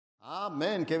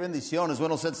Amén, qué bendición, es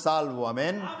bueno ser salvo,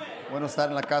 amén. Bueno estar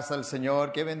en la casa del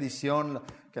Señor, qué bendición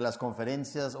que las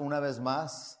conferencias una vez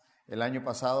más, el año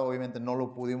pasado obviamente no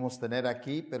lo pudimos tener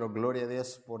aquí, pero gloria a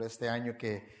Dios por este año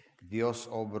que Dios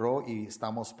obró y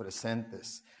estamos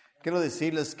presentes. Quiero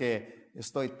decirles que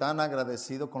estoy tan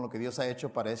agradecido con lo que Dios ha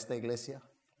hecho para esta iglesia.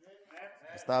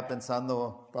 Estaba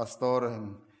pensando,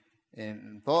 pastor,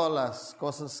 en todas las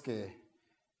cosas que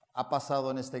ha pasado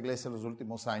en esta iglesia en los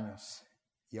últimos años.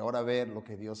 Y ahora ver lo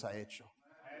que Dios ha hecho.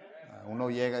 Uno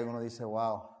llega y uno dice,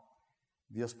 wow,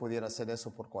 Dios pudiera hacer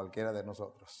eso por cualquiera de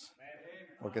nosotros.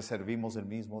 Porque servimos el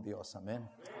mismo Dios, amén.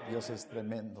 Dios es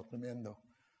tremendo, tremendo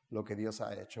lo que Dios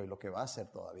ha hecho y lo que va a hacer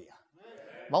todavía.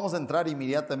 Vamos a entrar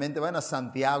inmediatamente, vayan a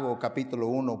Santiago capítulo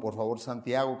 1, por favor,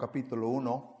 Santiago capítulo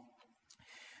 1.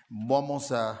 Vamos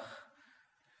a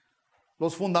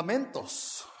los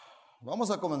fundamentos. Vamos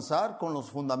a comenzar con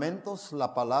los fundamentos,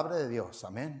 la palabra de Dios,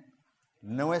 amén.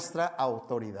 Nuestra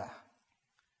autoridad,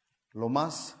 lo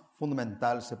más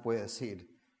fundamental se puede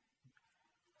decir.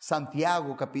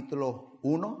 Santiago capítulo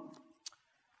 1,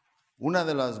 una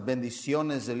de las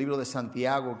bendiciones del libro de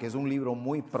Santiago, que es un libro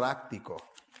muy práctico,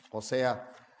 o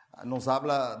sea, nos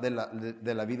habla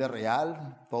de la vida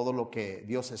real, todo lo que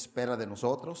Dios espera de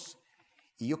nosotros.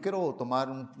 Y yo quiero tomar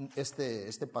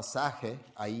este pasaje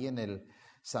ahí en el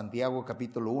Santiago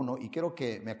capítulo 1 y quiero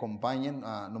que me acompañen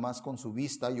nomás con su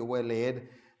vista. Yo voy a leer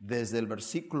desde el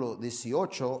versículo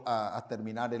 18 a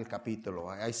terminar el capítulo.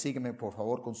 Ahí sígueme por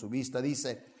favor con su vista.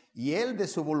 Dice, y Él de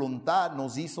su voluntad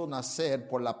nos hizo nacer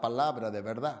por la palabra de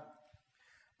verdad,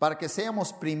 para que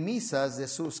seamos primicias de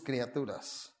sus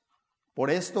criaturas.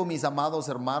 Por esto, mis amados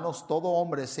hermanos, todo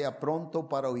hombre sea pronto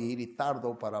para oír y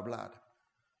tardo para hablar,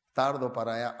 tardo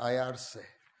para airarse.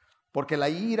 Porque la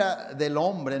ira del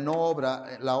hombre no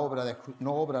obra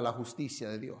la justicia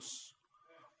de Dios.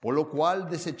 Por lo cual,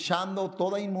 desechando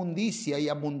toda inmundicia y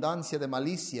abundancia de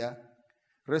malicia,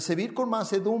 recibid con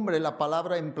mansedumbre la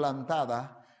palabra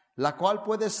implantada, la cual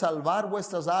puede salvar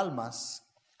vuestras almas.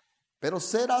 Pero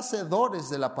sed hacedores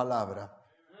de la palabra,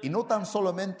 y no tan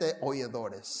solamente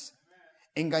oidores,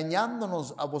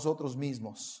 engañándonos a vosotros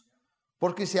mismos.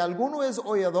 Porque si alguno es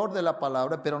oidor de la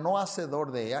palabra, pero no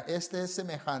hacedor de ella, este es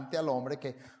semejante al hombre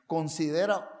que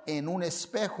considera en un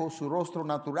espejo su rostro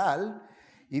natural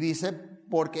y dice,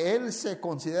 porque él se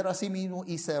considera a sí mismo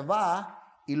y se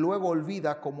va y luego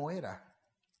olvida cómo era.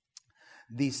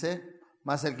 Dice,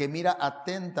 mas el que mira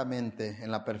atentamente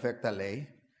en la perfecta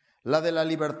ley, la de la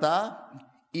libertad,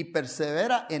 y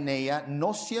persevera en ella,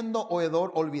 no siendo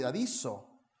oidor olvidadizo,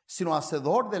 sino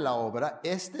hacedor de la obra,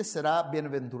 este será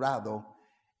bienaventurado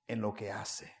en lo que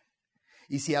hace.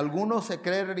 Y si alguno se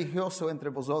cree religioso entre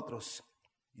vosotros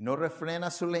y no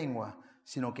refrena su lengua,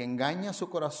 sino que engaña su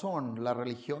corazón, la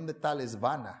religión de tal es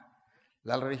vana.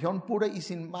 La religión pura y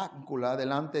sin mácula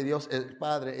delante de Dios el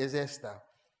Padre es esta: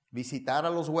 visitar a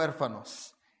los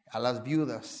huérfanos, a las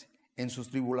viudas en sus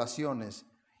tribulaciones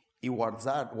y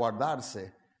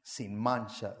guardarse sin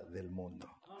mancha del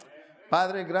mundo.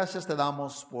 Padre, gracias te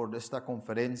damos por esta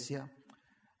conferencia.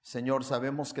 Señor,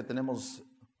 sabemos que tenemos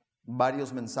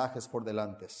varios mensajes por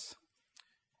delante,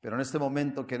 pero en este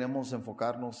momento queremos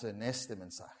enfocarnos en este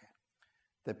mensaje.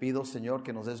 Te pido, Señor,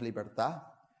 que nos des libertad,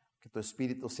 que tu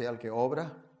Espíritu sea el que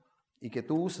obra y que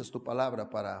tú uses tu palabra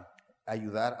para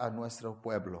ayudar a nuestro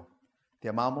pueblo. Te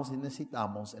amamos y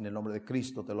necesitamos, en el nombre de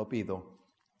Cristo te lo pido.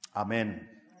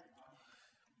 Amén.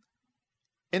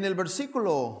 En el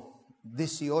versículo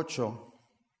 18,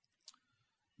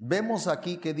 vemos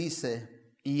aquí que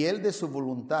dice, y Él de su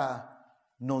voluntad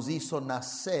nos hizo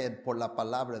nacer por la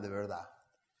palabra de verdad.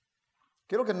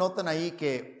 Quiero que noten ahí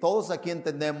que todos aquí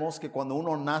entendemos que cuando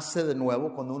uno nace de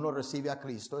nuevo, cuando uno recibe a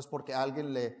Cristo, es porque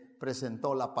alguien le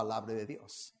presentó la palabra de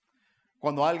Dios.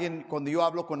 Cuando yo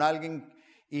hablo con alguien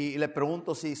y le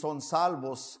pregunto si son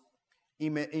salvos, y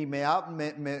me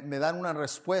dan una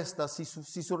respuesta, si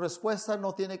su respuesta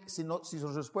no tiene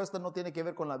que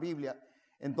ver con la Biblia,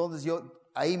 entonces yo de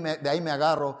ahí me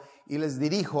agarro y les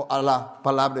dirijo a la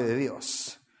palabra de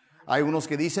Dios. Hay unos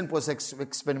que dicen, pues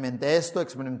experimenté esto,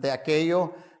 experimenté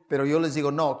aquello, pero yo les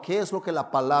digo, no, ¿qué es lo que la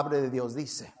palabra de Dios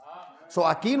dice?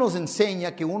 Aquí nos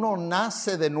enseña que uno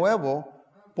nace de nuevo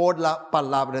por la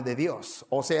palabra de Dios.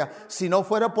 O sea, si no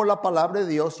fuera por la palabra de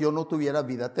Dios, yo no tuviera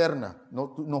vida eterna,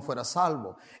 no fuera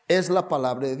salvo. Es la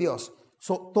palabra de Dios.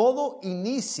 Todo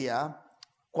inicia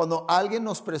cuando alguien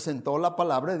nos presentó la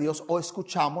palabra de Dios o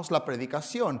escuchamos la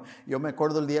predicación. Yo me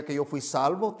acuerdo el día que yo fui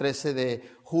salvo, 13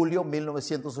 de julio de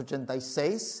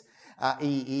 1986,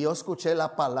 y yo escuché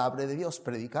la palabra de Dios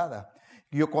predicada.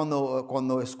 Yo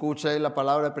cuando escuché la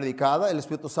palabra predicada, el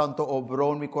Espíritu Santo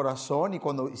obró en mi corazón, y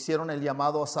cuando hicieron el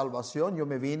llamado a salvación, yo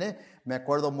me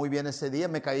acuerdo muy bien ese día,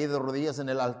 me caí de rodillas en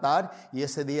el altar y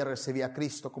ese día recibí a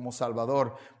Cristo como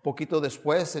Salvador. Poquito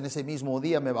después, en ese mismo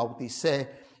día, me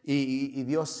bauticé y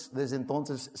Dios desde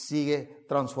entonces sigue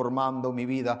transformando mi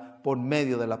vida por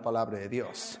medio de la palabra de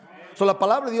Dios. La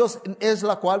palabra de Dios es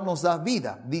la cual nos da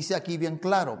vida, dice aquí bien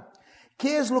claro.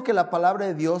 ¿Qué es lo que la palabra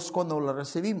de Dios cuando la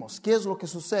recibimos? ¿Qué es lo que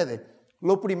sucede?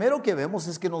 Lo primero que vemos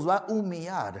es que nos va a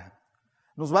humillar.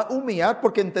 Nos va a humillar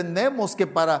porque entendemos que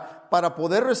para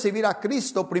poder recibir a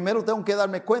Cristo, primero tengo que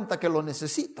darme cuenta que lo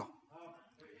necesito.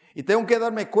 Y tengo que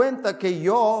darme cuenta que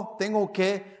yo tengo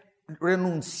que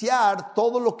renunciar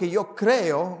todo lo que yo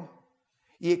creo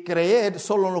y creer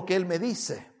solo en lo que Él me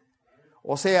dice.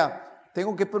 O sea,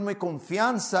 tengo que poner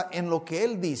confianza en lo que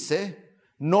Él dice,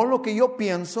 no lo que yo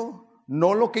pienso,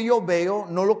 no lo que yo veo,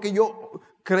 no lo que yo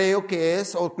creo que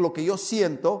es o lo que yo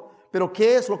siento, pero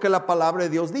qué es lo que la palabra de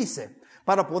Dios dice.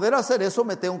 Para poder hacer eso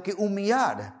me tengo que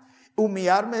humillar.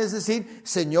 Humillarme es decir,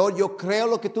 Señor, yo creo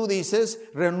lo que tú dices,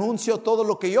 renuncio a todo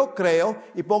lo que yo creo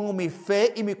y pongo mi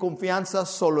fe y mi confianza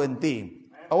solo en ti.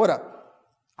 Ahora,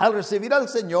 al recibir al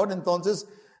Señor, entonces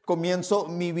comienzo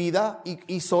mi vida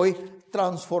y soy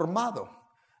transformado.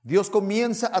 Dios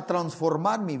comienza a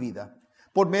transformar mi vida.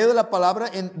 Por medio de la palabra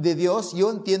de Dios,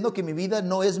 yo entiendo que mi vida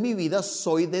no es mi vida,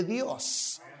 soy de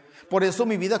Dios. Por eso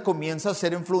mi vida comienza a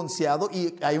ser influenciado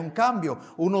y hay un cambio.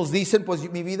 Unos dicen,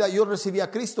 pues mi vida, yo recibí a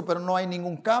Cristo, pero no hay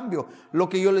ningún cambio. Lo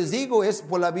que yo les digo es,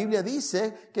 pues la Biblia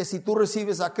dice que si tú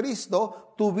recibes a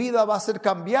Cristo, tu vida va a ser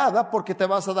cambiada porque te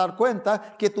vas a dar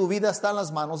cuenta que tu vida está en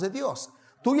las manos de Dios.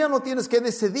 Tú ya no tienes que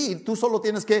decidir, tú solo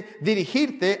tienes que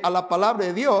dirigirte a la palabra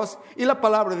de Dios y la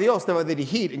palabra de Dios te va a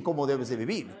dirigir en cómo debes de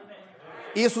vivir.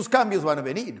 Y esos cambios van a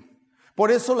venir.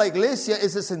 Por eso la iglesia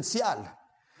es esencial.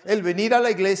 El venir a la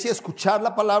iglesia, escuchar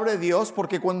la palabra de Dios,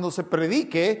 porque cuando se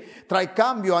predique, trae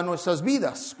cambio a nuestras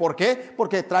vidas. ¿Por qué?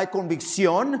 Porque trae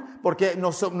convicción, porque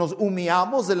nos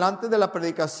humillamos delante de la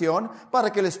predicación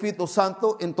para que el Espíritu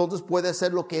Santo entonces pueda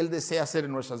hacer lo que Él desea hacer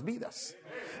en nuestras vidas.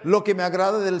 Lo que me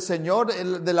agrada del Señor,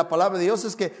 de la palabra de Dios,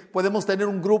 es que podemos tener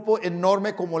un grupo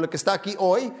enorme como el que está aquí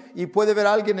hoy y puede ver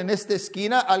a alguien en esta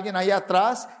esquina, alguien allá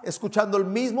atrás, escuchando el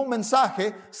mismo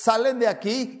mensaje, salen de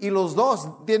aquí y los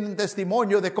dos tienen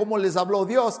testimonio de cómo les habló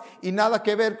Dios y nada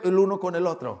que ver el uno con el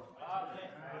otro.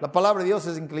 La palabra de Dios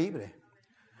es increíble.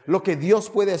 Lo que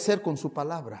Dios puede hacer con su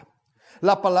palabra.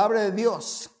 La palabra de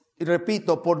Dios, y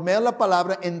repito, por medio de la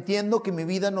palabra entiendo que mi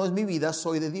vida no es mi vida,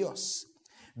 soy de Dios.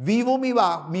 Vivo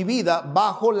mi vida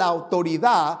bajo la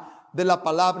autoridad de la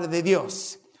palabra de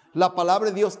Dios. La palabra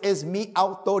de Dios es mi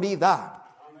autoridad.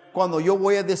 Cuando yo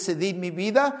voy a decidir mi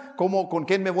vida, con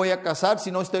quién me voy a casar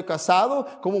si no estoy casado,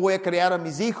 cómo voy a criar a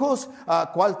mis hijos,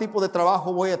 cuál tipo de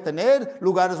trabajo voy a tener,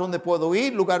 lugares donde puedo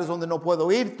ir, lugares donde no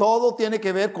puedo ir, todo tiene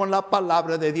que ver con la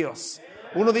palabra de Dios.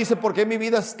 Uno dice, ¿por qué mi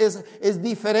vida es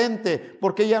diferente?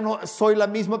 ¿Por qué ya no soy la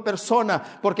misma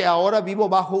persona? Porque ahora vivo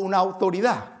bajo una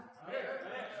autoridad.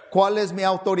 ¿Cuál es mi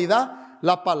autoridad?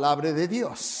 La palabra de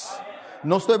Dios.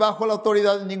 No estoy bajo la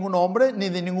autoridad de ningún hombre ni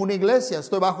de ninguna iglesia.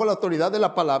 Estoy bajo la autoridad de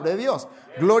la palabra de Dios.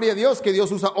 Gloria a Dios que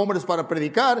Dios usa hombres para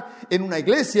predicar en una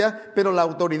iglesia, pero la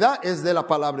autoridad es de la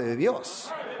palabra de Dios.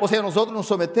 O sea, nosotros nos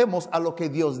sometemos a lo que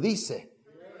Dios dice.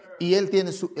 Y Él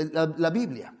tiene la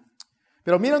Biblia.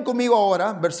 Pero miren conmigo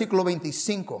ahora, versículo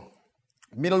 25.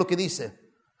 Mira lo que dice.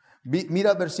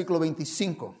 Mira versículo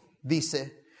 25.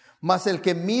 Dice: mas el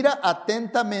que mira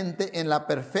atentamente en la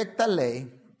perfecta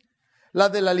ley, la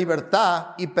de la libertad,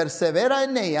 y persevera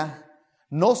en ella,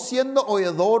 no siendo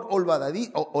oidor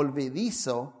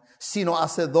olvidadizo, sino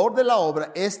hacedor de la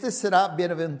obra, este será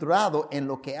bienaventurado en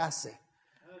lo que hace.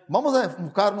 Vamos a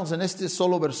enfocarnos en este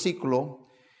solo versículo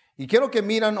y quiero que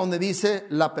miren donde dice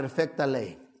la perfecta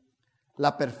ley.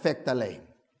 La perfecta ley.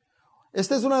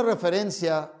 Esta es una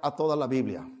referencia a toda la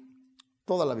Biblia.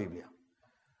 Toda la Biblia.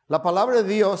 La palabra de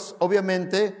Dios,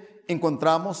 obviamente,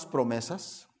 encontramos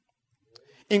promesas,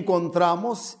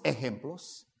 encontramos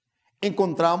ejemplos,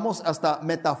 encontramos hasta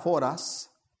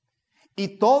metáforas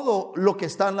y todo lo que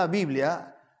está en la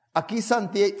Biblia. Aquí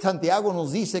Santiago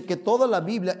nos dice que toda la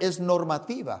Biblia es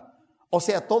normativa, o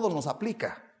sea, todo nos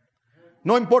aplica.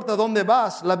 No importa dónde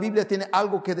vas, la Biblia tiene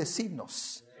algo que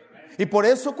decirnos. Y por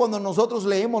eso cuando nosotros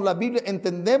leemos la Biblia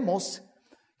entendemos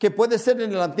que puede ser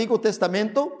en el Antiguo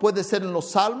Testamento, puede ser en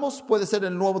los Salmos, puede ser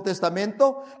en el Nuevo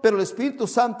Testamento, pero el Espíritu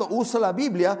Santo usa la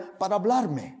Biblia para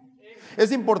hablarme.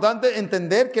 Es importante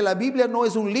entender que la Biblia no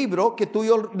es un libro que tú y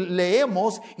yo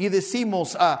leemos y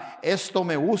decimos, esto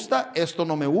me gusta, esto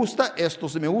no me gusta, esto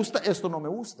sí me gusta, esto no me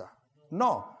gusta.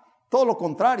 No, todo lo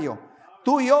contrario.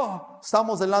 Tú y yo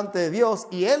estamos delante de Dios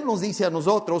y Él nos dice a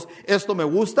nosotros, esto me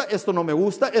gusta, esto no me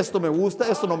gusta, esto me gusta,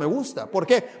 esto no me gusta. ¿Por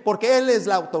qué? Porque Él es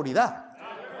la autoridad.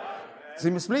 ¿Sí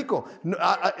me explico?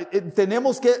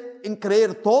 Tenemos que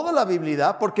creer toda la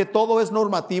Biblia porque todo es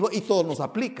normativo y todo nos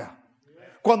aplica.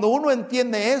 Cuando uno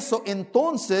entiende eso,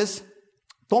 entonces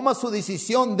toma su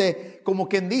decisión de, como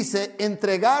quien dice,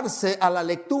 entregarse a la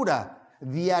lectura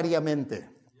diariamente.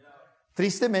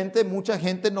 Tristemente, mucha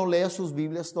gente no lee sus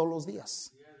Biblias todos los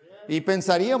días. Y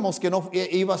pensaríamos que no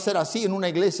iba a ser así en una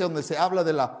iglesia donde se habla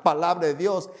de la palabra de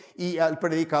Dios y al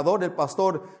predicador, el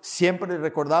pastor, siempre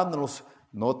recordándonos,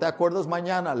 no te acuerdas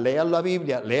mañana, lea la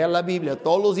Biblia,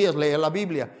 todos los días lea la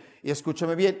Biblia. Y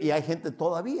escúchame bien, y hay gente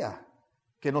todavía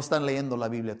que no están leyendo la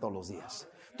Biblia todos los días.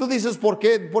 Tú dices, ¿por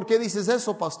qué dices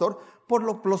eso, pastor?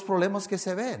 Por los problemas que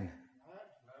se ven.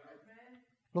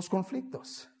 Los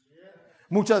conflictos.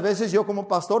 Muchas veces yo como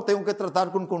pastor tengo que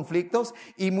tratar con conflictos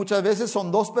y muchas veces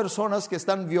son dos personas que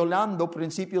están violando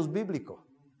principios bíblicos.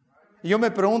 Y yo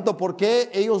me pregunto por qué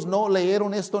ellos no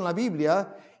leyeron esto en la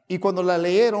Biblia y cuando la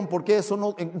leyeron, por qué eso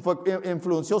no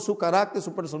influenció su carácter,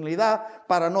 su personalidad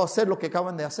para no hacer lo que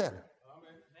acaban de hacer.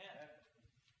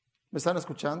 ¿Me están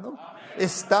escuchando?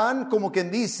 Están, como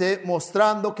quien dice,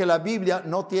 mostrando que la Biblia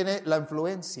no tiene la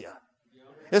influencia.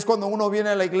 Es cuando uno viene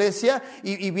a la iglesia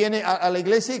y viene a la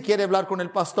iglesia y quiere hablar con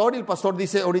el pastor y el pastor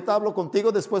dice, ahorita hablo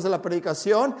contigo después de la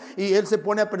predicación, y él se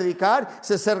pone a predicar,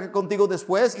 se acerca contigo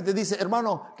después y te dice,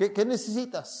 hermano, ¿qué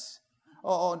necesitas?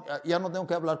 Ya no tengo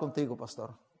que hablar contigo,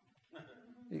 pastor.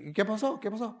 ¿Y qué pasó?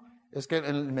 Es que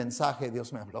el mensaje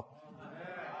Dios me habló.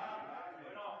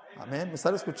 Amén. ¿Me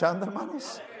están escuchando,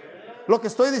 hermanos? Lo que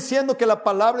estoy diciendo, que la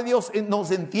palabra de Dios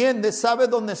nos entiende, sabe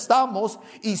dónde estamos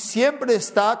y siempre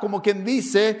está, como quien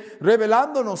dice,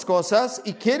 revelándonos cosas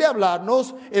y quiere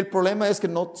hablarnos. El problema es que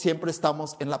no siempre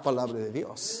estamos en la palabra de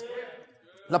Dios.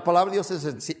 La palabra de Dios es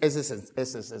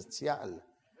esencial.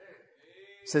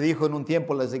 Se dijo en un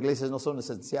tiempo, las iglesias no son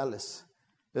esenciales.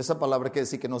 Esa palabra quiere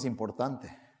decir que no es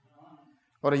importante.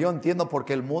 Ahora yo entiendo por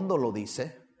qué el mundo lo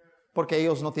dice, porque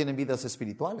ellos no tienen vidas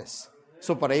espirituales.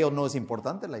 Eso para ellos no es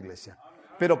importante la iglesia.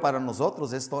 Pero para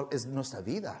nosotros esto es nuestra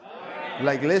vida.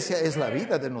 La iglesia es la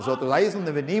vida de nosotros. Ahí es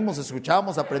donde venimos,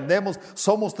 escuchamos, aprendemos,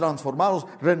 somos transformados,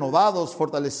 renovados,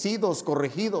 fortalecidos,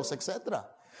 corregidos, etc.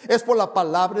 Es por la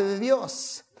palabra de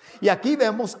Dios. Y aquí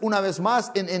vemos una vez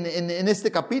más en este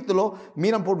capítulo,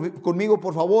 miran conmigo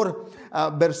por favor,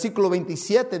 versículo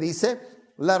 27 dice,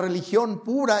 la religión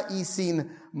pura y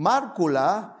sin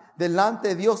mácula delante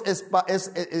de Dios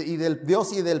y del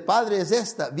Dios y del Padre es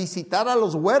esta: visitar a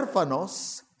los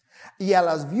huérfanos y a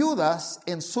las viudas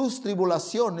en sus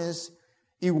tribulaciones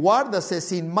y guárdase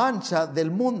sin mancha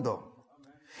del mundo.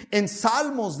 En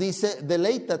Salmos dice,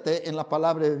 deleítate en la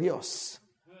palabra de Dios.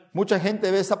 Mucha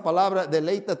gente ve esa palabra,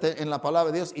 deleítate en la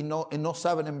palabra de Dios, y no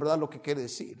saben en verdad lo que quiere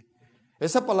decir.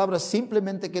 Esa palabra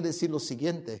simplemente quiere decir lo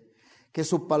siguiente: que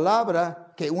su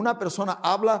palabra, que una persona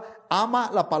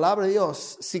ama la palabra de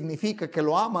Dios, significa que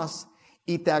lo amas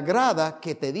y te agrada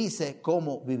que te dice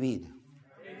cómo vivir.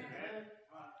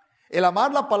 El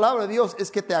amar la palabra de Dios es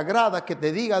que te agrada que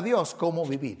te diga Dios cómo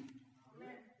vivir.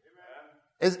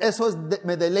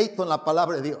 Me deleito en la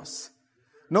palabra de Dios.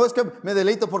 No es que me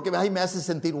deleito porque me hace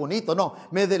sentir bonito, no,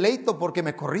 me deleito porque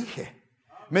me corrige.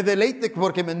 Me deleito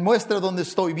porque me muestra dónde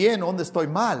estoy bien o dónde estoy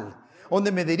mal.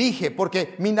 Donde me dirige,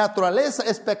 porque mi naturaleza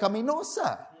es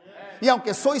pecaminosa. Y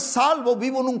aunque soy salvo,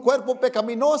 vivo en un cuerpo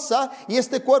pecaminosa, y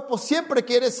este cuerpo siempre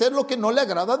quiere ser lo que no le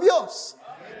agrada a Dios.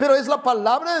 Pero es la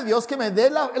palabra de Dios que me dé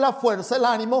la fuerza, el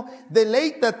ánimo.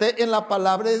 Deleítate en la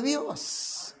palabra de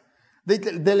Dios.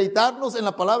 Deleitarnos en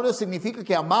la palabra de Dios significa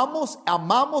que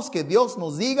amamos que Dios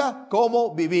nos diga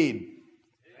cómo vivir.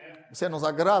 O sea, nos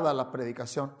agrada la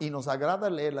predicación y nos agrada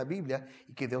leer la Biblia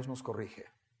y que Dios nos corrige.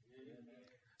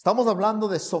 Estamos hablando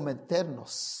de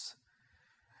someternos.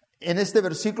 En este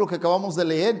versículo que acabamos de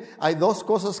leer, hay dos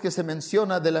cosas que se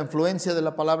menciona de la influencia de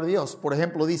la palabra de Dios. Por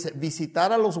ejemplo, dice,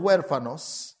 visitar a los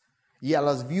huérfanos y a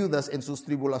las viudas en sus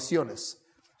tribulaciones.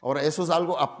 Ahora, eso es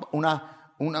algo,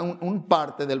 un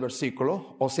parte del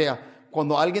versículo. O sea,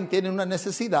 cuando alguien tiene una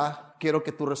necesidad, quiero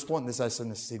que tú respondes a esa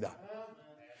necesidad.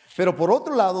 Pero por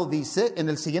otro lado dice, en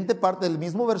el siguiente parte del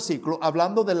mismo versículo,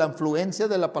 hablando de la influencia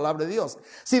de la palabra de Dios.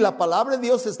 Si la palabra de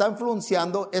Dios está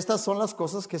influenciando, estas son las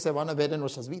cosas que se van a ver en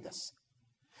nuestras vidas.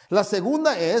 La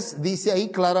segunda dice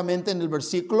ahí claramente en el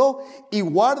versículo, y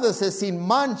guárdese sin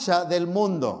mancha del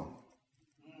mundo.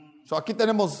 Aquí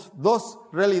tenemos dos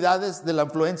realidades de la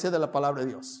influencia de la palabra de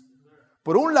Dios.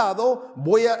 Por un lado,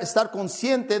 voy a estar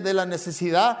consciente de la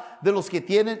necesidad de los que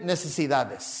tienen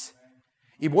necesidades.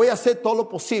 Y voy a hacer todo lo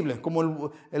posible,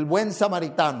 como el buen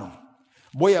samaritano.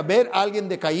 Voy a ver a alguien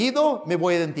decaído, me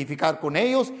voy a identificar con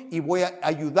ellos y voy a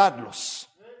ayudarlos.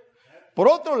 Por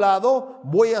otro lado,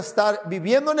 voy a estar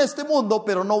viviendo en este mundo,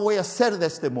 pero no voy a ser de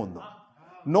este mundo.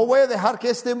 No voy a dejar que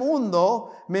este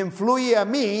mundo me influya a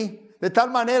mí de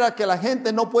tal manera que la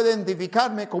gente no puede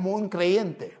identificarme como un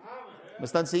creyente. ¿Me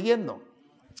están siguiendo?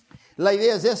 La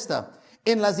idea es esta.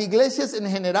 En las iglesias en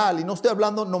general, y no estoy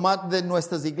hablando nomás de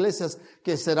nuestras iglesias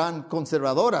que serán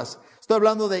conservadoras, estoy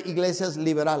hablando de iglesias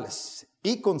liberales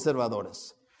y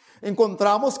conservadoras.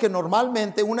 Encontramos que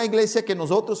normalmente una iglesia que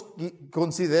nosotros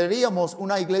consideraríamos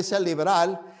una iglesia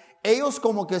liberal, ellos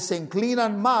como que se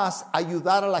inclinan más a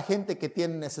ayudar a la gente que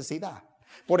tiene necesidad.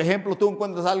 Por ejemplo, tú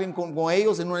encuentras a alguien con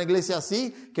ellos en una iglesia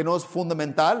así, que no es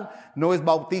fundamental, no es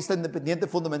bautista independiente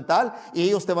fundamental, y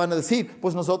ellos te van a decir,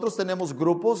 pues nosotros tenemos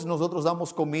grupos, nosotros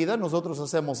damos comida, nosotros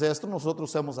hacemos esto, nosotros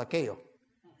hacemos aquello.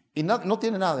 Y no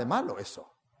tiene nada de malo eso.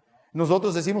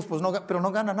 Nosotros decimos, pues no, pero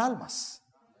no ganan almas.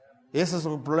 Ese es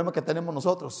el problema que tenemos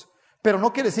nosotros. Pero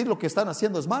no quiere decir lo que están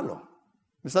haciendo es malo.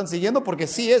 ¿Me están siguiendo? Porque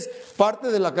sí es parte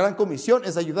de la gran comisión,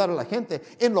 es ayudar a la gente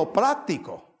en lo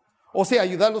práctico. O sea,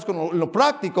 ayudarlos con lo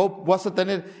práctico, vas a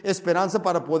tener esperanza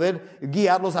para poder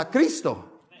guiarlos a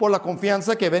Cristo por la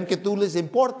confianza que ven que tú les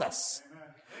importas.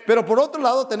 Pero por otro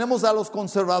lado tenemos a los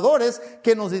conservadores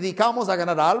que nos dedicamos a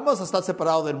ganar almas, a estar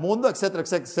separados del mundo, etcétera,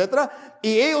 etcétera, etcétera.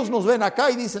 Y ellos nos ven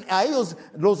acá y dicen, a ellos,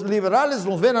 los liberales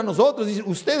nos ven a nosotros, y dicen,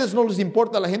 ustedes no les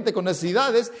importa la gente con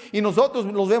necesidades, y nosotros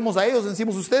los vemos a ellos y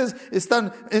decimos, ustedes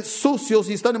están sucios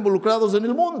y están involucrados en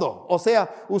el mundo. O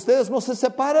sea, ustedes no se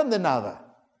separan de nada.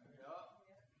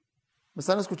 ¿Me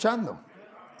están escuchando?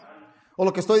 O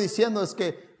lo que estoy diciendo es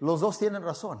que los dos tienen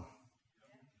razón.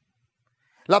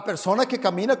 La persona que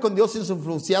camina con Dios y es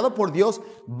influenciada por Dios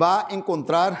va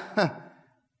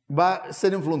a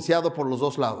ser influenciado por los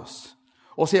dos lados.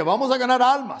 O sea, vamos a ganar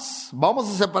almas, vamos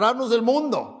a separarnos del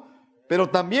mundo, pero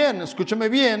también, escúchame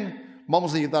bien,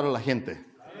 vamos a ayudar a la gente.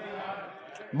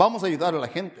 Vamos a ayudar a la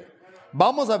gente.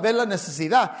 Vamos a ver la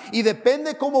necesidad. Y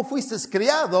depende cómo fuiste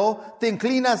criado, te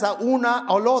inclinas a una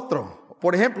o al otro.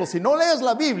 Por ejemplo, si no lees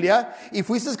la Biblia y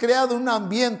fuiste criado en un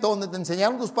ambiente donde te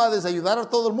enseñaron tus padres a ayudar a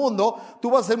todo el mundo, tú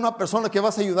vas a ser una persona que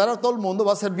vas a ayudar a todo el mundo,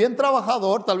 vas a ser bien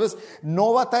trabajador, tal vez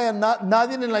no batalla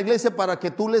nadie en la iglesia para que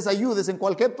tú les ayudes en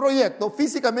cualquier proyecto,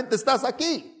 físicamente estás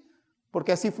aquí,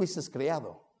 porque así fuiste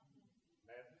criado.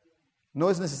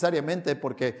 No es necesariamente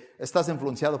porque estás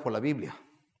influenciado por la Biblia.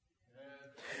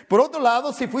 Por otro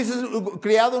lado, si fuiste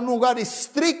criado en un lugar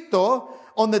estricto,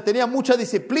 donde tenía mucha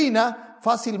disciplina,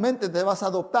 fácilmente te vas a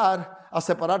adoptar a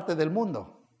separarte del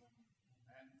mundo.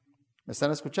 ¿Me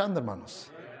están escuchando, hermanos?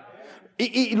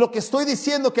 Y lo que estoy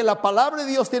diciendo, que la palabra de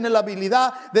Dios tiene la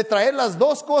habilidad de traer las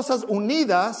dos cosas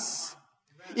unidas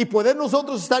y poder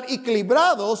nosotros estar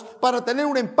equilibrados para tener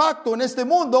un impacto en este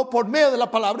mundo por medio de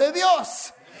la palabra de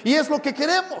Dios. Y es lo que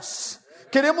queremos.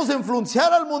 Queremos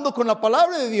influenciar al mundo con la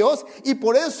palabra de Dios, y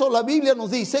por eso la Biblia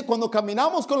nos dice, cuando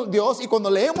caminamos con Dios y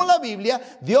cuando leemos la Biblia,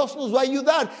 Dios nos va a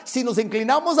ayudar. Si nos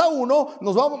inclinamos a uno,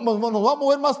 nos va a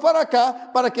mover más para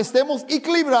acá, para que estemos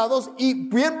equilibrados y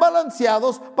bien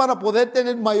balanceados para poder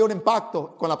tener mayor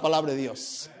impacto con la palabra de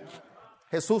Dios.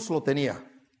 Jesús lo tenía.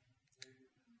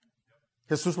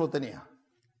 Jesús lo tenía.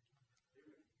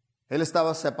 Él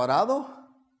estaba separado,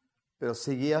 pero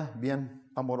seguía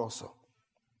bien amoroso.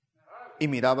 Y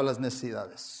miraba las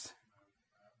necesidades.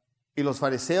 Y los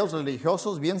fariseos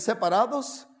religiosos bien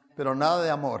separados, pero nada de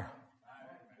amor.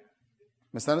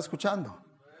 ¿Me están escuchando?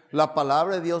 La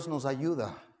palabra de Dios nos ayuda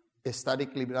a estar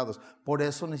equilibrados. Por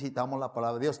eso necesitamos la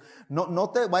palabra de Dios.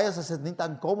 No te vayas a sentir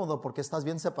tan cómodo porque estás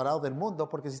bien separado del mundo.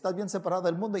 Porque si estás bien separado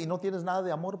del mundo y no tienes nada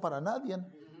de amor para nadie,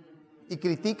 y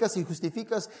criticas y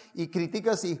justificas y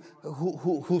criticas y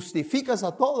justificas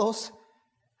a todos,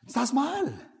 estás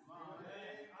mal.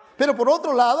 Pero por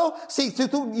otro lado, si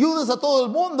tú ayudas a todo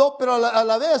el mundo, pero a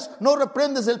la vez no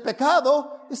reprendes el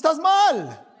pecado, estás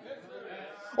mal.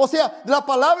 O sea, la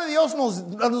palabra de Dios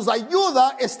nos ayuda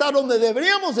a estar donde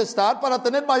deberíamos estar para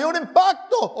tener mayor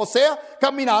impacto. O sea,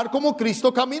 caminar como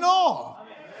Cristo caminó.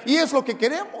 Y es lo que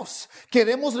queremos.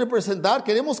 Queremos representar,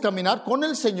 queremos caminar con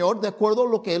el Señor de acuerdo a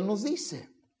lo que Él nos dice.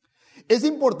 Es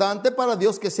importante para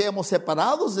Dios que seamos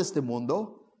separados de este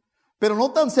mundo, pero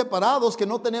no tan separados que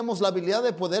no tenemos la habilidad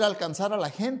de poder alcanzar a la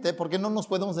gente, porque no nos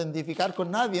podemos identificar con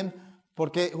nadie,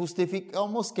 porque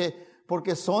justificamos que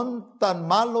porque son tan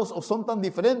malos o son tan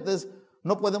diferentes,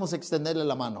 no podemos extenderle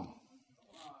la mano.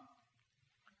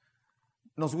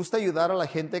 Nos gusta ayudar a la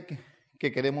gente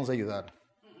que queremos ayudar.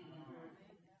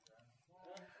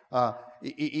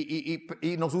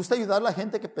 Y nos gusta ayudar a la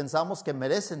gente que pensamos que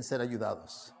merecen ser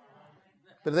ayudados.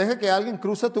 Pero deja que alguien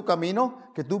cruce tu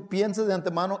camino, que tú pienses de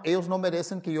antemano, ellos no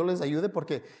merecen que yo les ayude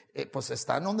porque pues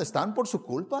están donde están por su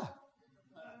culpa.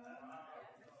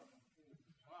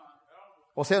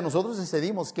 O sea, nosotros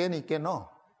decidimos quién y quién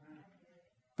no.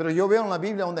 Pero yo veo en la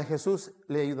Biblia donde Jesús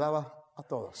le ayudaba a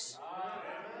todos.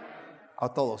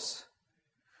 A todos.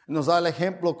 Nos da el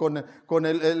ejemplo con el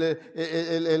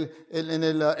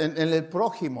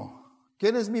prójimo.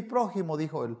 ¿Quién es mi prójimo?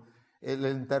 Dijo el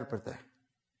intérprete.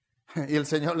 Y el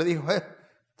Señor le dijo,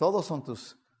 todos son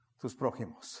tus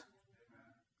prójimos.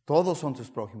 Todos son tus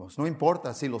prójimos. No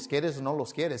importa si los quieres o no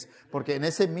los quieres. Porque en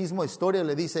esa misma historia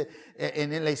le dice,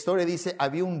 en la historia dice,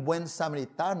 había un buen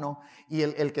samaritano y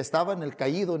el que estaba en el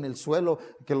caído en el suelo,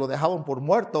 que lo dejaban por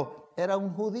muerto, era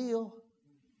un judío.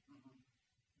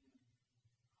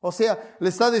 O sea, le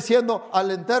está diciendo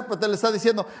al intérprete, le está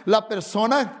diciendo, la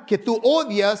persona que tú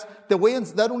odias, te voy a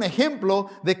dar un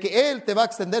ejemplo de que él te va a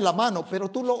extender la mano,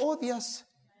 pero tú lo odias.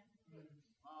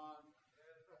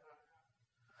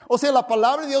 O sea, la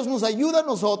palabra de Dios nos ayuda a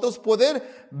nosotros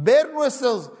poder ver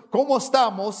cómo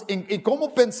estamos y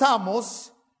cómo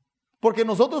pensamos, porque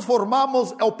nosotros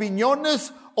formamos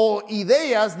opiniones o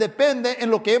ideas, depende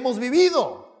en lo que hemos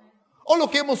vivido o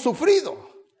lo que hemos sufrido.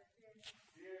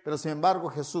 Pero sin embargo,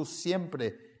 Jesús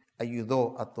siempre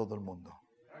ayudó a todo el mundo.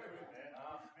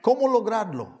 ¿Cómo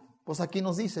lograrlo? Pues aquí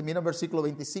nos dice, mira el versículo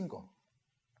 25.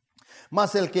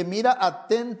 Mas el que mira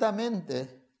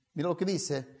atentamente, mira lo que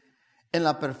dice, en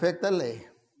la perfecta ley.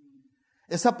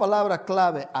 Esa palabra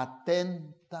clave,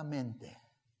 atentamente.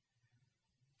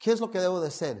 ¿Qué es lo que debo de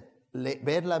hacer?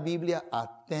 Ver la Biblia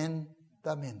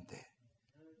atentamente.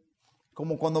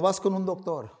 Como cuando vas con un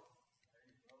doctor.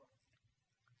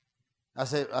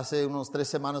 Hace unos 3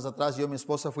 semanas atrás, yo y mi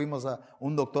esposa fuimos a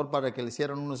un doctor para que le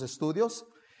hicieran unos estudios.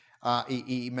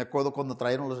 Y me acuerdo cuando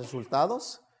trajeron los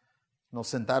resultados, nos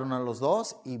sentaron a los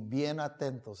dos y bien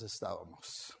atentos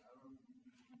estábamos.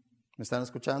 ¿Me están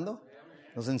escuchando?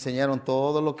 Nos enseñaron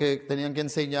todo lo que tenían que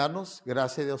enseñarnos.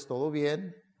 Gracias a Dios, todo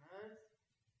bien.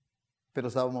 Pero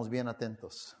estábamos bien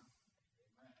atentos.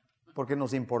 Porque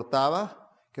nos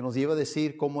importaba que nos iba a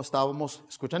decir cómo estábamos,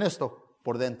 escuchan esto,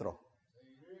 por dentro.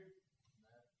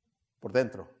 Por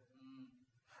dentro.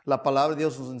 La palabra de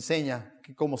Dios nos enseña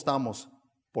que cómo estamos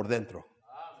por dentro.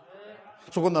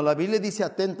 Cuando la Biblia dice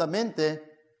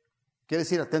atentamente, quiere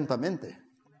decir atentamente.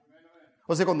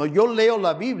 O sea, cuando yo leo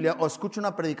la Biblia o escucho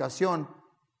una predicación,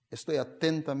 estoy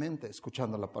atentamente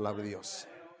escuchando la palabra de Dios.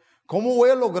 ¿Cómo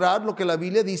voy a lograr lo que la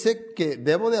Biblia dice que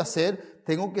debo de hacer?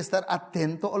 Tengo que estar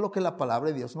atento a lo que la palabra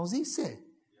de Dios nos dice.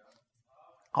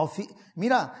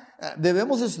 Mira,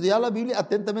 debemos estudiar la Biblia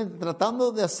atentamente,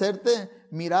 tratando de hacerte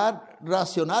mirar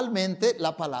racionalmente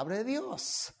la palabra de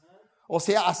Dios. O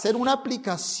sea, hacer una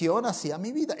aplicación hacia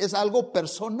mi vida. Es algo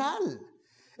personal.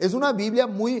 Es una Biblia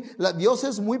Dios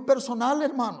es muy personal,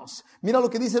 hermanos. Mira lo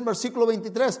que dice en versículo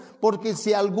 23. Porque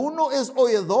si alguno es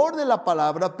oidor de la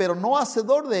palabra, pero no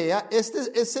hacedor de ella,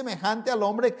 este es semejante al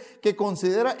hombre que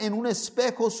considera en un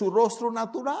espejo su rostro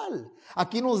natural.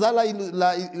 Aquí nos da la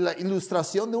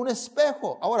ilustración de un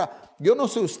espejo. Ahora, yo no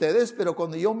sé ustedes, pero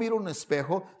cuando yo miro un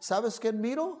espejo, ¿sabes quién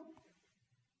miro?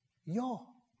 Yo.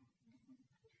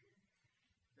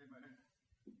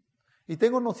 Y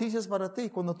tengo noticias para ti.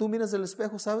 Cuando tú miras el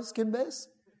espejo, ¿sabes quién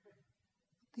ves?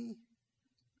 Ti.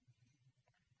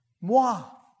 Moi.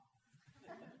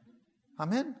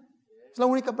 Amén. Es la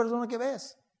única persona que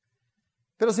ves.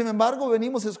 Pero sin embargo,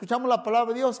 venimos y escuchamos la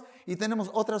palabra de Dios y tenemos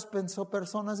otras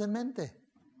personas en mente.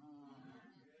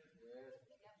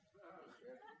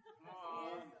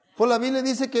 Pues la Biblia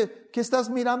dice que estás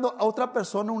mirando a otra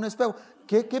persona en un espejo.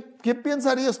 ¿Qué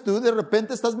pensarías tú? De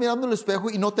repente estás mirando el espejo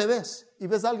y no te ves. Y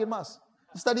ves a alguien más.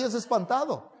 Estarías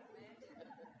espantado.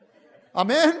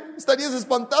 Amén. Estarías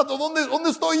espantado. ¿Dónde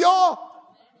estoy yo?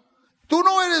 Tú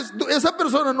no eres, esa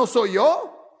persona no soy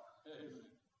yo.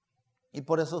 Y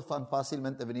por eso tan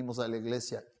fácilmente venimos a la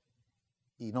iglesia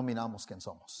y no miramos quién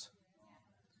somos.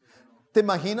 ¿Te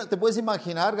puedes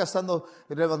imaginar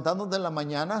levantándote en la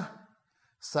mañana,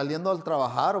 saliendo al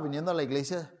trabajar o viniendo a la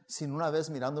iglesia sin una vez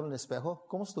mirando en el espejo?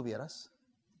 ¿Cómo estuvieras?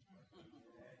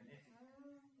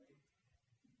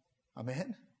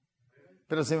 Amén.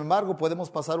 Pero sin embargo podemos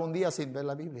pasar un día sin ver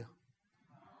la Biblia.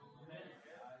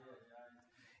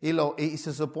 Y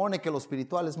se supone que lo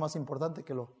espiritual es más importante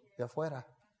que lo de afuera.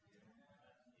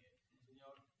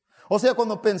 O sea,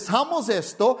 cuando pensamos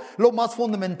esto, lo más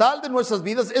fundamental de nuestras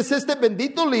vidas es este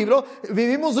bendito libro.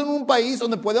 Vivimos en un país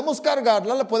donde podemos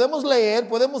cargarla, la podemos leer,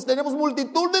 tenemos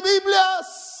multitud de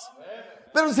Biblias.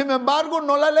 Pero sin embargo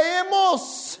no la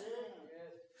leemos.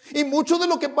 Y mucho de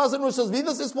lo que pasa en nuestras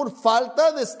vidas es por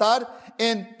falta de estar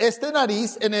en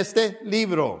este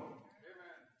libro.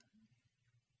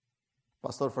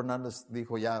 Pastor Fernández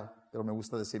dijo ya, pero me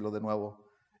gusta decirlo de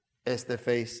nuevo, este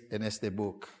face en este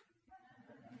book.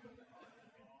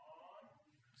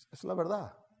 Es la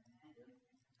verdad.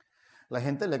 La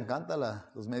gente le encanta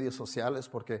los medios sociales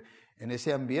porque en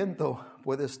ese ambiente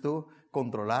puedes tú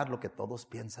controlar lo que todos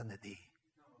piensan de ti.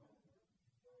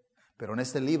 Pero en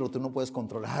este libro tú no puedes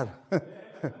controlar.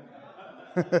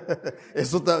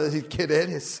 Eso te va a decir quién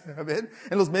eres. ¿Ven?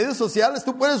 En los medios sociales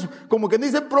tú puedes, como que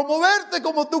dice, promoverte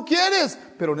como tú quieres.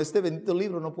 Pero en este bendito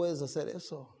libro no puedes hacer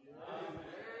eso.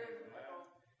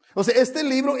 O sea, este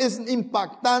libro es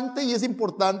impactante y es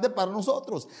importante para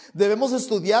nosotros. Debemos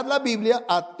estudiar la Biblia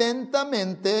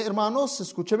atentamente, hermanos,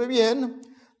 escúcheme bien,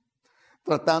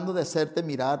 tratando de hacerte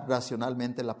mirar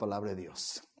racionalmente la palabra de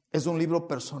Dios. Es un libro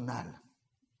personal.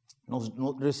 Nos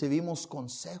recibimos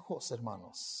consejos,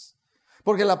 hermanos.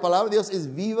 Porque la palabra de Dios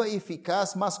es viva y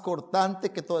eficaz, más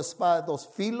cortante que toda espada de dos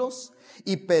filos,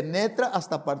 y penetra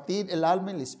hasta partir el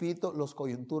alma y el espíritu, las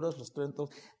coyunturas, los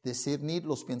trentos, discernir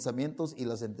los pensamientos y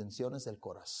las intenciones del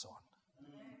corazón.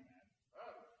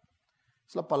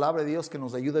 Es la palabra de Dios que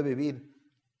nos ayuda a vivir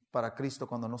para Cristo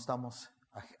cuando no estamos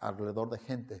alrededor de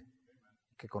gente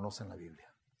que conocen la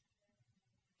Biblia.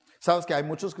 ¿Sabes que hay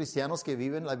muchos cristianos que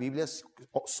viven la Biblia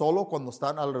solo cuando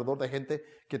están alrededor de gente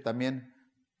que también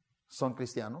son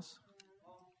cristianos?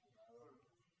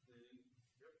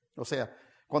 O sea,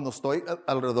 cuando estoy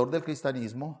alrededor del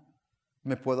cristianismo,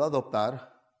 me puedo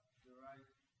adoptar,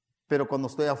 pero cuando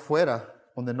estoy afuera,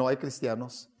 donde no hay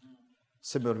cristianos,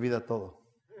 se me olvida todo.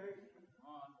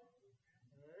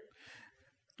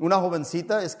 Una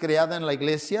jovencita es criada en la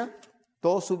iglesia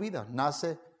toda su vida,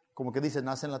 nace, como que dice,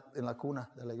 nace en la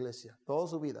cuna de la iglesia, toda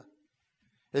su vida.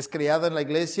 Es criada en la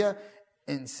iglesia,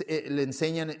 le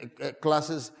enseñan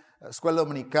clases, escuela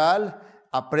dominical,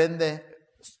 aprende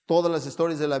todas las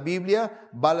historias de la Biblia,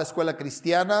 va a la escuela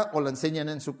cristiana o la enseñan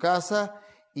en su casa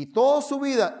y toda su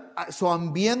vida, su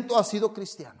ambiente ha sido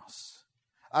cristianos.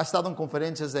 Ha estado en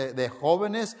conferencias de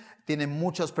jóvenes, tiene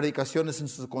muchas predicaciones en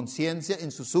su conciencia,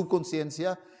 en su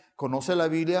subconsciencia, conoce la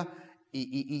Biblia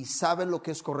y sabe lo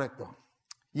que es correcto.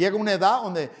 Llega una edad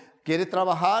donde quiere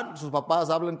trabajar, sus papás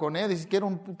hablan con él, dice,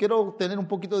 quiero tener un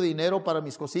poquito de dinero para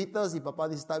mis cositas, y papá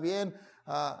dice, está bien,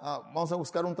 vamos a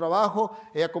buscar un trabajo.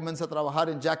 Ella comienza a trabajar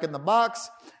en Jack in the Box,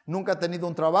 nunca ha tenido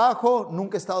un trabajo,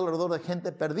 nunca ha estado alrededor de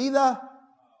gente perdida,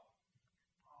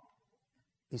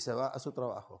 y se va a su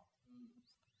trabajo.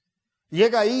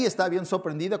 Llega ahí y está bien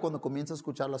sorprendida cuando comienza a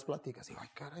escuchar las pláticas, y ay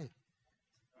caray,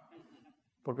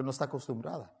 porque no está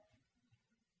acostumbrada.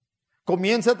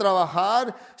 Comienza a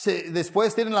trabajar,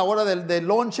 después tiene la hora del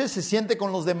lonche, se siente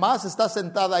con los demás, está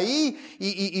sentada ahí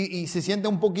y se siente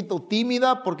un poquito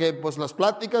tímida porque pues las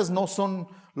pláticas no son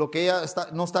lo que ella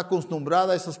no está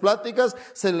acostumbrada a esas pláticas.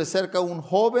 Se le acerca un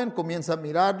joven, comienza a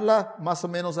mirarla más o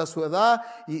menos a su edad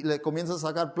y le comienza a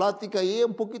sacar plática y ella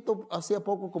un poquito, hacía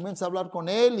poco comienza a hablar con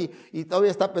él y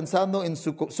todavía está pensando en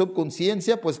su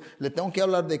subconsciencia, pues le tengo que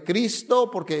hablar de Cristo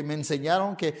porque me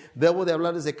enseñaron que debo de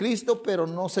hablarles de Cristo, pero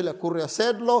no se le ocurre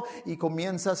hacerlo y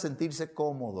comienza a sentirse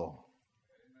cómodo.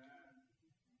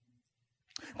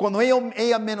 Cuando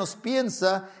ella menos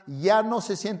piensa, ya no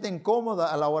se siente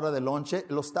incómoda a la hora del lonche,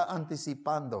 lo está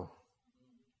anticipando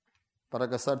para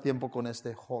gastar tiempo con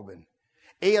este joven.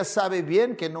 Ella sabe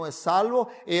bien que no es salvo,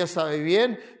 ella sabe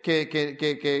bien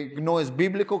que no es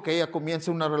bíblico que ella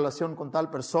comience una relación con tal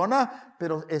persona,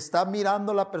 pero está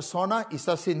mirando a la persona y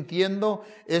está sintiendo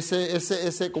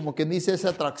ese como quien dice, esa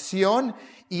atracción,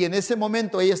 y en ese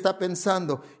momento ella está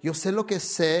pensando, yo sé lo que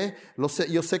sé,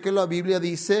 yo sé que la Biblia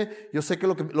dice, yo sé que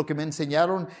lo que me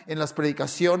enseñaron en las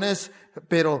predicaciones,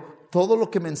 pero todo lo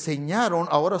que me enseñaron,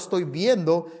 ahora estoy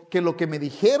viendo que lo que me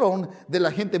dijeron de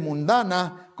la gente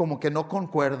mundana como que no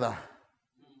concuerda.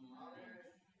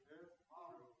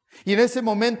 Y en ese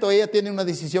momento ella tiene una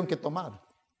decisión que tomar.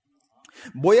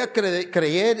 ¿Voy a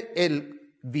creer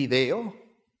el video,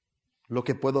 lo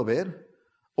que puedo ver,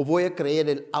 o voy a creer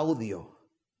el audio?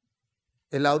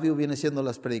 El audio viene siendo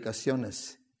las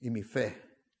predicaciones y mi fe,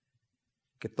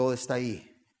 que todo está ahí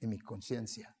en mi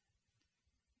conciencia.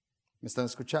 ¿Me están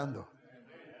escuchando?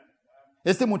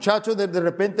 Este muchacho de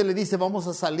repente le dice, vamos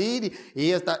a salir,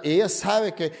 y ella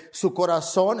sabe que su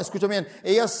corazón, escucha bien,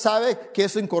 ella sabe que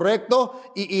es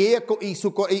incorrecto,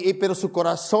 pero su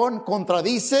corazón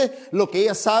contradice lo que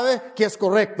ella sabe que es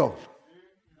correcto.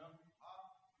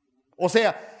 O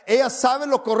sea, ella sabe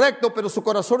lo correcto, pero su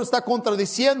corazón está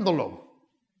contradiciéndolo.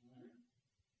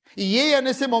 Y ella en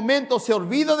ese momento se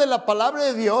olvida de la palabra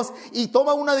de Dios y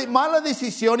toma una mala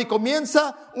decisión y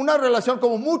comienza una relación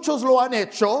como muchos lo han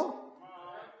hecho.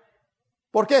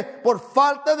 ¿Por qué? Por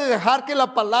falta de dejar que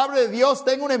la palabra de Dios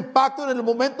tenga un impacto en el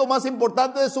momento más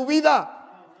importante de su vida.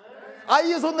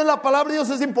 Ahí es donde la palabra de Dios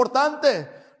es importante.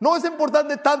 No es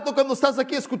importante tanto cuando estás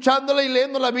aquí escuchándola y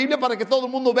leyendo la Biblia para que todo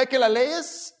el mundo vea que la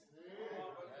lees.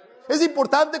 Es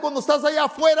importante cuando estás allá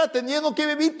afuera teniendo que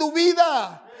vivir tu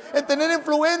vida, en tener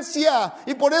influencia.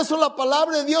 Y por eso la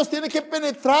palabra de Dios tiene que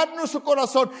penetrar en nuestro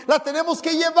corazón. La tenemos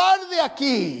que llevar de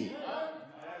aquí.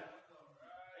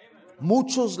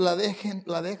 Muchos la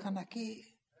dejan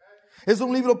aquí. Es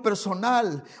un libro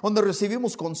personal donde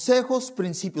recibimos consejos,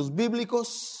 principios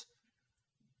bíblicos.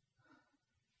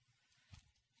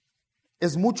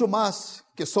 Es mucho más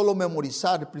que solo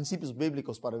memorizar principios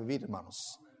bíblicos para vivir,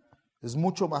 hermanos. Es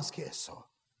mucho más que eso.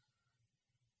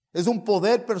 Es un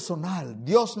poder personal.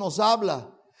 Dios nos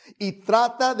habla y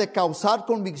trata de causar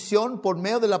convicción por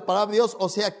medio de la palabra de Dios. O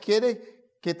sea,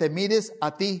 quiere que te mires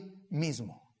a ti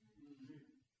mismo.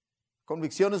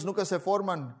 Convicciones nunca se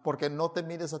forman porque no te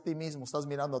mires a ti mismo. Estás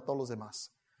mirando a todos los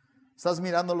demás. Estás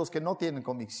mirando a los que no tienen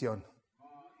convicción.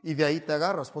 Y de ahí te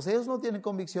agarras. Pues ellos no tienen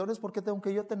convicciones, ¿por qué tengo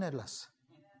que yo tenerlas?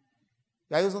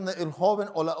 Y ahí es donde el joven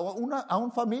o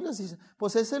aún familias dicen,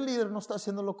 pues ese líder no está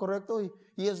haciendo lo correcto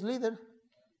y es líder.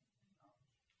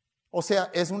 O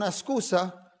sea, es una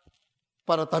excusa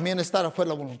para también estar afuera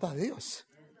de la voluntad de Dios.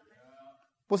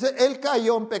 Pues él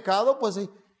cayó en pecado, pues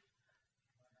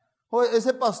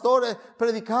ese pastor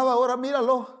predicaba, ahora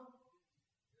míralo.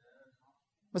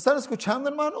 ¿Me están escuchando,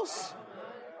 hermanos?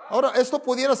 Ahora, esto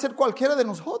pudiera ser cualquiera de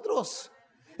nosotros.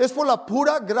 Es por la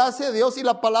pura gracia de Dios y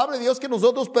la palabra de Dios que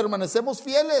nosotros permanecemos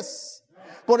fieles.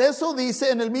 Por eso dice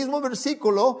en el mismo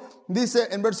versículo, dice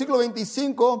en versículo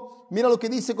 25, mira lo que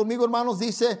dice conmigo, hermanos,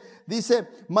 dice,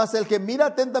 mas el que mira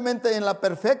atentamente en la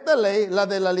perfecta ley, la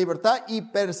de la libertad, y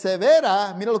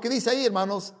persevera, mira lo que dice ahí,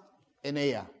 hermanos, en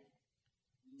ella.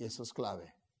 Y eso es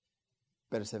clave.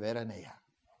 Persevera en ella.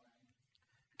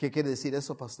 ¿Qué quiere decir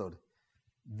eso, pastor?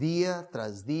 Día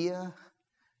tras día,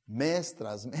 mes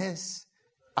tras mes,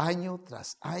 año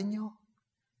tras año.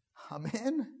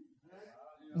 Amén.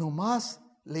 Nomás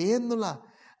leyéndola.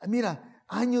 Mira,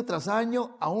 año tras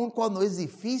año, aun cuando es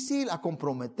difícil a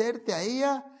comprometerte a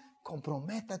ella,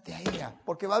 comprométate a ella.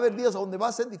 Porque va a haber días donde va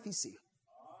a ser difícil.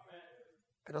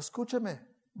 Pero escúchame,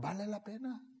 vale la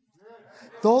pena.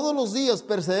 Todos los días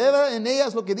persevera en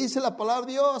ellas, lo que dice la palabra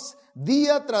de Dios,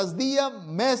 día tras día,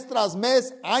 mes tras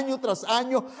mes, año tras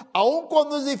año, aun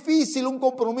cuando es difícil un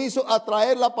compromiso a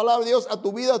traer la palabra de Dios a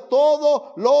tu vida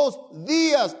todos los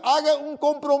días. Haga un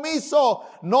compromiso.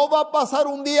 No va a pasar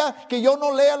un día que yo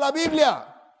no lea la Biblia.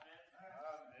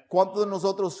 ¿Cuántos de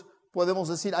nosotros podemos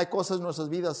decir hay cosas en nuestras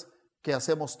vidas que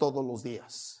hacemos todos los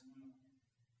días?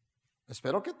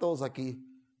 Espero que todos aquí,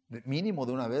 mínimo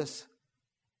de una vez,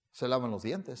 se lavan los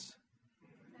dientes.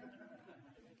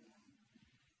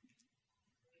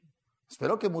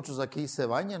 Espero que muchos aquí se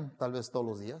bañen tal vez todos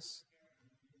los días.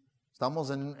 Estamos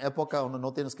en época donde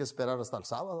no tienes que esperar hasta el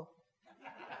sábado.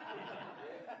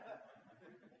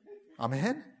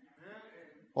 Amén.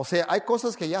 O sea, hay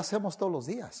cosas que ya hacemos todos los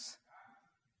días.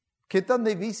 ¿Qué tan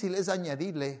difícil es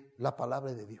añadirle la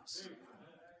palabra de Dios?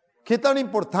 ¿Qué tan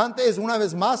importante es una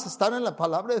vez más estar en la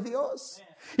palabra de Dios?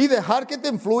 Y dejar que te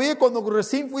influye cuando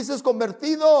recién fuiste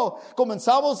convertido.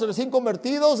 Comenzamos recién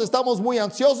convertidos, estamos muy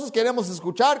ansiosos, queremos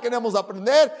escuchar, queremos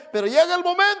aprender, pero llega el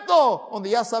momento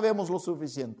donde ya sabemos lo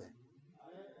suficiente.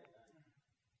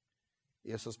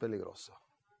 Y eso es peligroso.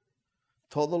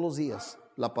 Todos los días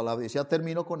la palabra dice, ya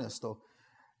termino con esto.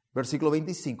 Versículo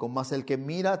 25, mas el que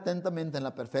mira atentamente en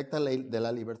la perfecta ley de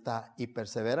la libertad y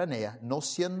persevera en ella, no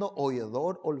siendo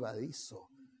oidor olvidadizo,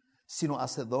 sino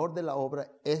hacedor de la obra,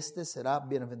 este será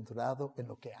bienaventurado en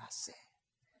lo que hace.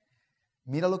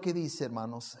 Mira lo que dice,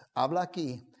 hermanos. Habla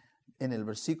aquí en el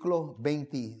versículo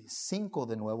 25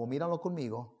 de nuevo. Míralo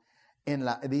conmigo.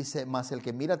 Dice, mas el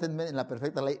que mira en la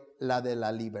perfecta ley, la de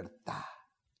la libertad.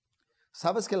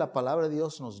 ¿Sabes que la palabra de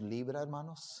Dios nos libra,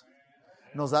 hermanos?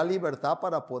 Nos da libertad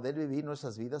para poder vivir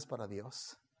nuestras vidas para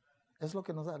Dios. Es lo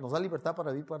que nos da libertad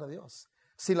para vivir para Dios.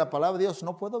 Sin la palabra de Dios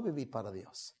no puedo vivir para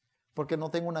Dios. Porque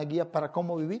no tengo una guía para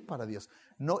cómo vivir para Dios.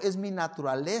 No es mi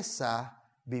naturaleza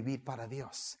vivir para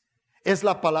Dios. Es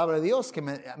la palabra de Dios que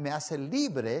me hace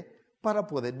libre para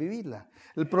poder vivirla.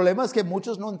 El problema es que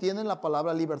muchos no entienden la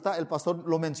palabra libertad. El pastor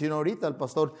lo mencionó ahorita, el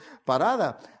pastor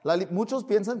Parada. Muchos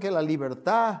piensan que la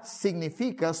libertad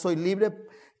significa soy libre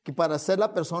para ser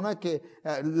la persona que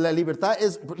la libertad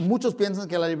es. Muchos piensan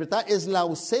que la libertad es la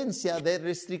ausencia de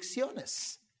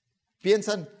restricciones.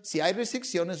 Piensan, si hay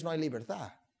restricciones no hay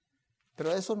libertad.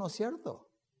 Pero eso no es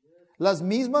cierto. Las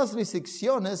mismas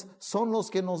restricciones son los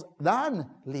que nos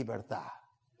dan libertad.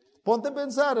 Ponte a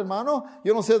pensar, hermano,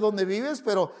 yo no sé dónde vives,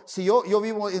 pero si yo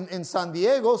vivo en San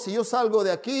Diego, si yo salgo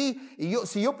de aquí,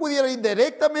 si yo pudiera ir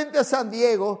directamente a San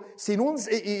Diego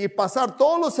y pasar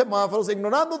todos los semáforos,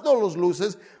 ignorando todas las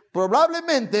luces,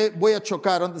 probablemente voy a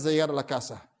chocar antes de llegar a la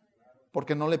casa,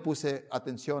 porque no le puse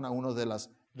atención a una de las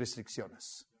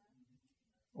restricciones,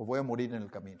 o voy a morir en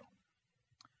el camino.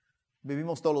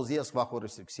 Vivimos todos los días bajo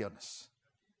restricciones.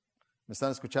 ¿Me están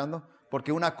escuchando?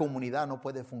 Porque una comunidad no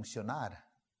puede funcionar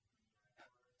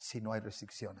si no hay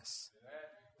restricciones.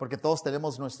 Porque todos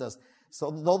tenemos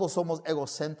todos somos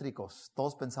egocéntricos,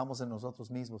 todos pensamos en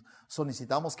nosotros mismos.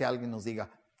 Necesitamos que alguien nos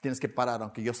diga, tienes que parar,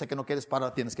 aunque yo sé que no quieres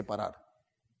parar, tienes que parar.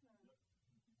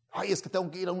 Ay, es que tengo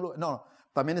que ir a un lugar. No,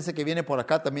 también ese que viene por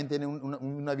acá también tiene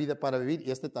una vida para vivir, y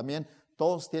este también,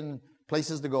 todos tienen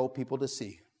places to go, people to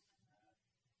see.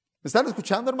 ¿Me están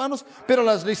escuchando, hermanos? Pero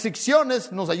las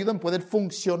restricciones nos ayudan a poder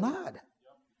funcionar.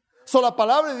 La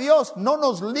palabra de Dios no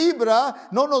nos libra,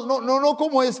 no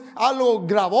como es algo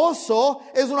gravoso,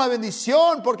 es una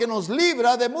bendición porque nos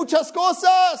libra de muchas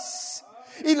cosas.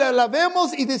 Y la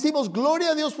vemos y decimos,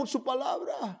 gloria a Dios por su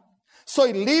palabra.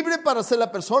 Soy libre para ser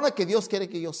la persona que Dios quiere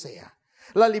que yo sea.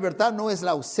 La libertad no es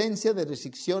la ausencia de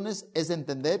restricciones, es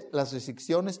entender las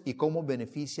restricciones y cómo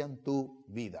benefician tu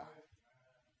vida.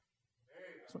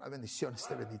 Es una bendición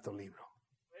este bendito libro.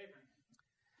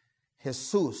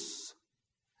 Jesús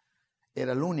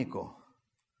era el único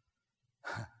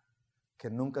que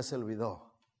nunca se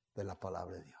olvidó de la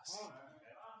palabra de Dios.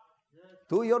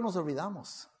 Tú y yo nos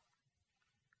olvidamos,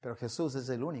 pero Jesús es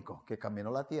el único que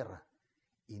caminó la tierra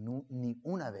y ni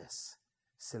una vez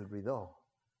se olvidó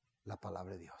la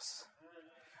palabra de Dios.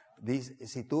 Dice,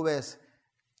 si tú ves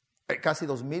casi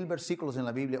 2,000 versículos en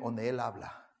la Biblia donde Él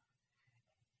habla,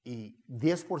 y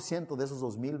 10% de esos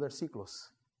 2,000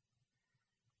 versículos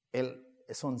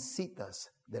son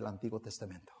citas del Antiguo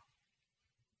Testamento.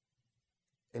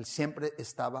 Él siempre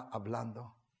estaba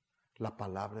hablando la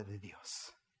palabra de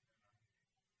Dios.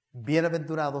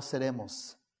 Bienaventurados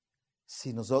seremos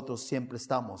si nosotros siempre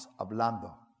estamos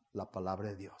hablando la palabra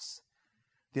de Dios.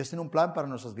 Dios tiene un plan para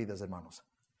nuestras vidas, hermanos.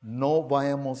 No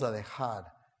vayamos a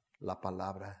dejar la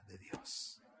palabra de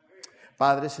Dios.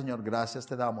 Padre, Señor, gracias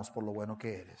te damos por lo bueno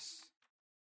que eres.